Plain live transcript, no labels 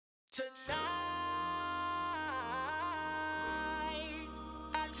Tonight,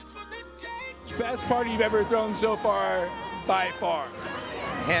 I just wanna take you. Best party you've ever thrown so far, by far.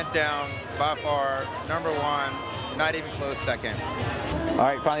 Hands down, by far, #1, not even close second. All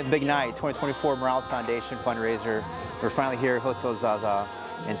right, finally the big night, 2024 Morales Foundation fundraiser. We're finally here at Hotel Zaza,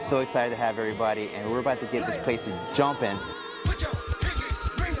 and so excited to have everybody, and we're about to get this place jumping. Put your pinky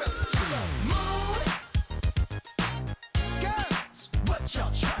rings up to the moon. Girls, what y'all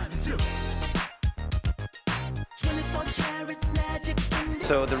trying to do? 24 karat magic in the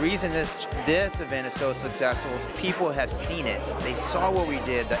So the reason this event is so successful is people have seen it. They saw what we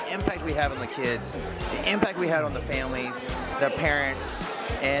did, the impact we have on the kids, the impact we had on the families, the parents,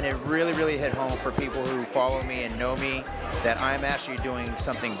 and it really, really hit home for people who follow me and know me that I'm actually doing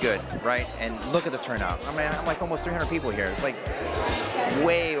something good, right? And look at the turnout. I mean, I'm like almost 300 people here. It's like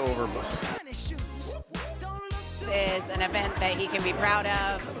way overbooked. Is an event that he can be proud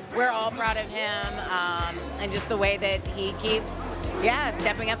of. We're all proud of him, and just the way that he keeps,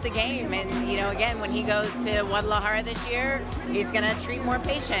 stepping up the game. And again, when he goes to Guadalajara this year, he's going to treat more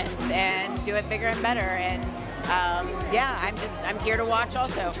patients and do it bigger and better. And I'm here to watch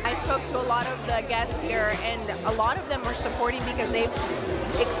also. I spoke to a lot of the guests here, and a lot of them are supporting because they've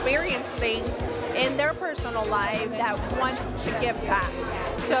experienced things in their personal life that want to give back.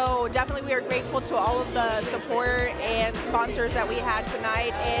 So definitely we are grateful to all of the support and sponsors that we had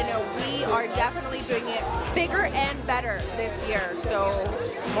tonight, and we are definitely doing it bigger and better this year, so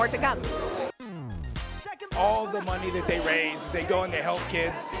more to come. All the money that they raise, they go and they help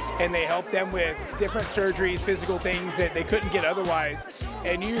kids, and they help them with different surgeries, physical things that they couldn't get otherwise.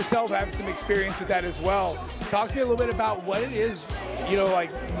 And you yourself have some experience with that as well. Talk to me a little bit about what it is,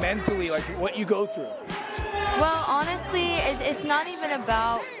 like mentally, like what you go through. Well, honestly, it's not even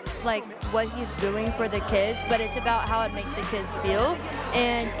about like what he's doing for the kids, but it's about how it makes the kids feel.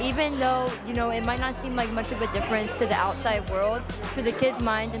 And even though, it might not seem like much of a difference to the outside world, to the kids'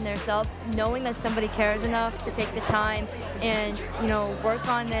 mind and their self, knowing that somebody cares enough to take the time and, work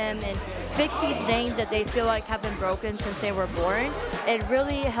on them and fix these things that they feel like have been broken since they were born, it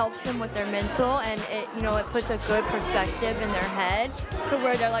really helps them with their mental, and it puts a good perspective in their head to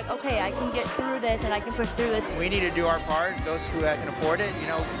where they're like, okay, I can get through this and I can push through this. We need to do our part, those who can afford it,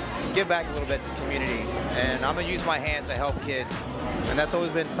 give back a little bit to the community. And I'm gonna use my hands to help kids. And that's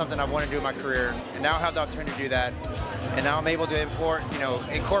always been something I want to do in my career. And now I have the opportunity to do that. And now I'm able to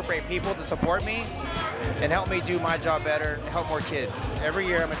incorporate people to support me and help me do my job better, and help more kids. Every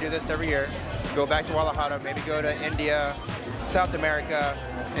year, I'm gonna do this every year. Go back to Guadalajara, maybe go to India, South America,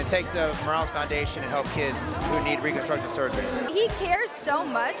 and take the Morales Foundation and help kids who need reconstructive surgeries. He cares so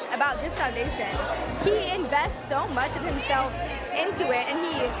much about this foundation. He invests so much of himself into it, and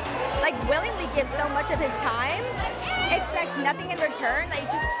he willingly gives so much of his time, expects nothing in return.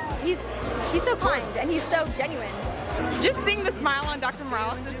 He's so kind and he's so genuine. Just seeing the smile on Dr.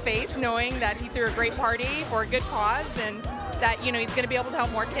 Morales' face, knowing that he threw a great party for a good cause, and that he's going to be able to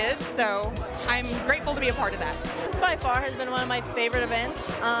help more kids, so I'm grateful to be a part of that. This by far has been one of my favorite events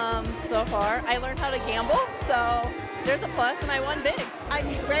so far. I learned how to gamble, so there's a plus, and I won big. I'm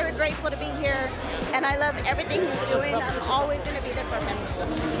very grateful to be here, and I love everything he's doing. I'm always going to be there for him.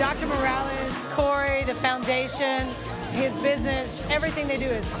 Dr. Morales, Corey, the foundation, his business, everything they do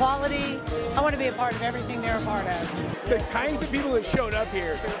is quality. I want to be a part of everything they're a part of. The kinds of people that showed up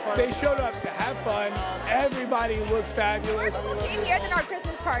here, they showed up to have fun. Everybody looks fabulous. We're came here than our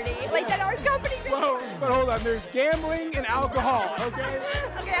Christmas party, than our company. Whoa, but hold on, there's gambling and alcohol, okay?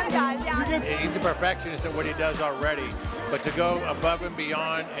 Okay, I'm done, yeah. He's a perfectionist at what he does already, but to go above and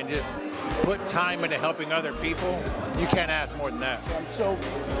beyond and just put time into helping other people, you can't ask more than that. I'm so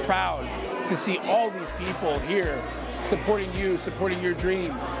proud to see all these people here supporting you, supporting your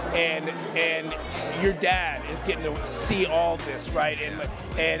dream, and your dad is getting to see all this, right?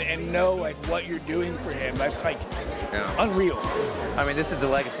 And know what you're doing for him. That's it's unreal. I mean, this is the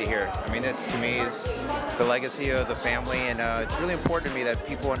legacy here. I mean, this to me is the legacy of the family, and it's really important to me that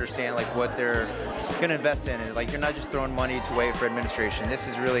people understand what they're going to invest in, and you're not just throwing money away for administration. This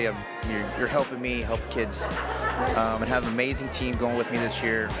is really you're helping me help kids, and have an amazing team going with me this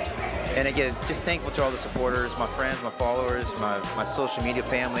year. And again, just thankful to all the supporters, my friends, my followers, my social media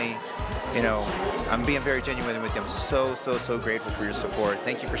family. I'm being very genuine with you. I'm so grateful for your support.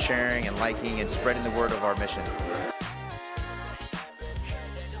 Thank you for sharing and liking and spreading the word of our mission.